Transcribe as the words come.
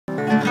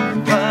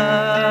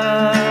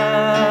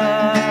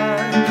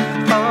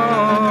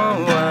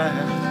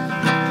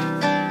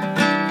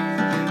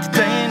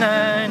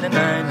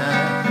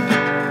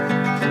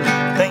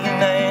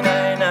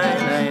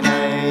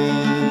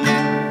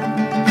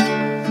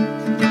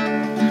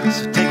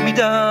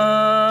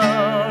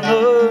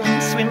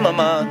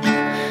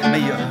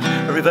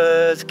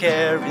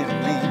carry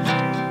me.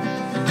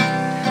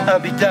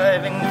 I'll be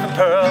diving for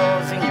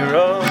pearls in your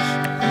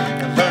ocean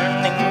and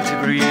learning to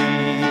breathe.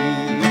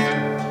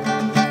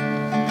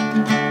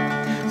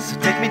 So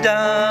take me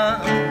down,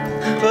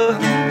 oh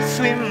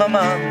sweet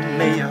mama,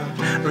 may your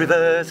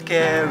rivers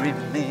carry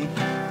me.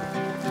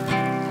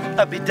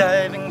 I'll be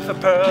diving for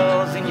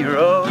pearls in your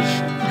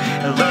ocean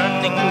and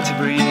learning to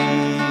breathe.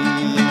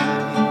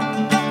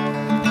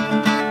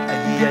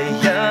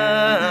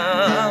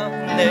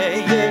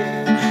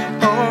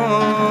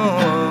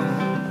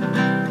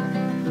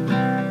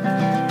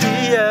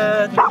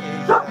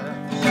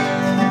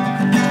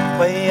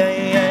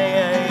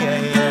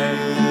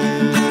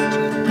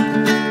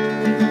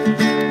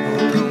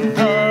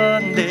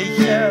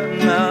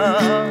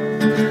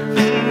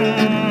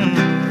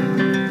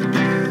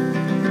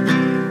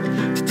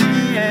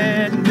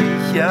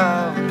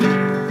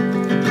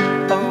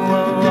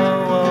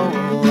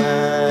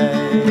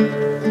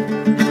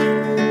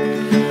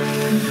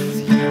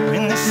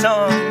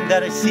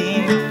 That I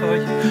sing for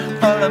you,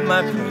 all of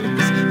my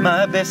prayers,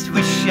 my best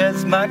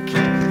wishes, my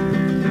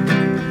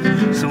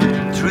king. So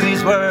through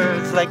these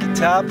words like a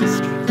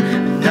tapestry,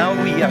 now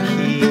we are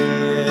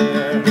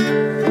here.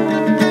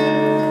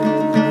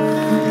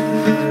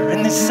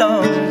 In this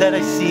song that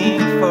I sing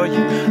for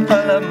you,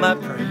 all of my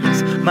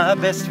prayers, my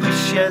best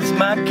wishes,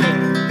 my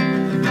king.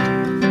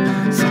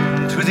 So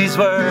through these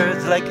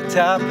words like a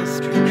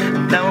tapestry,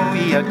 now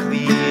we are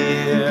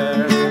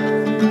clear.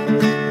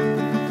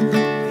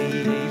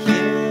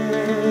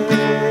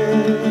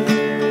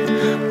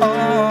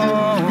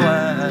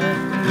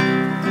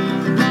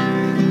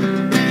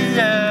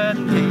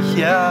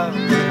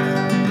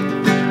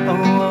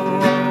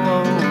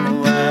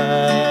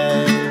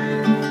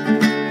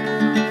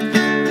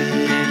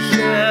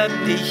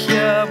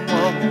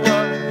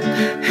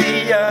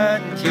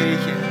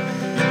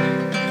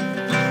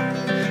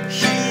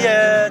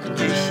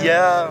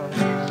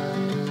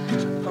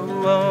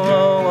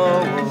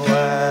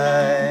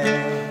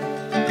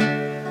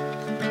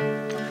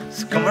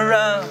 So come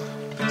around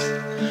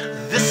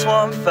this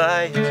warm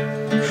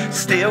fire,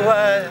 stay a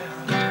while,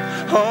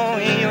 oh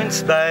you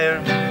inspire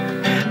me.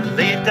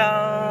 Lay it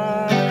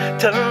down,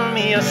 tell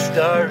me your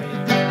story,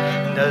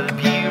 and I'll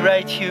be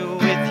right here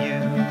with you.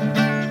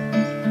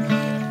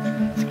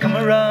 So come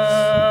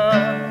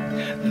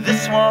around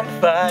this warm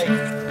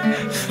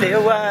fire, stay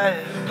a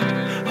while,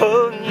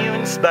 oh you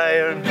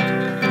inspire me.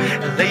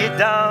 Lay it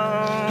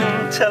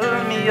down,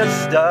 tell me your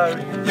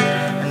story,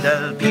 and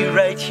I'll be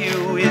right here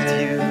with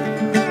you.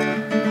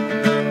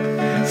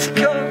 So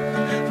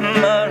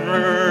come on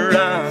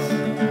around,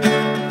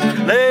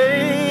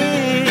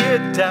 lay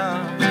it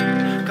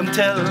down, come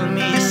tell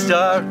me your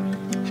story,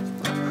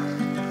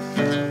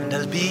 and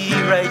I'll be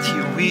right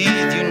here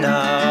with you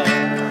now.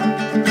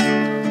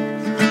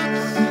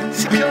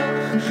 So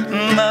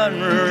come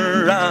on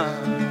around,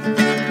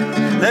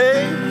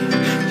 lay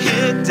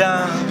it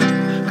down,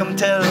 come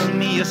tell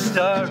me your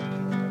story,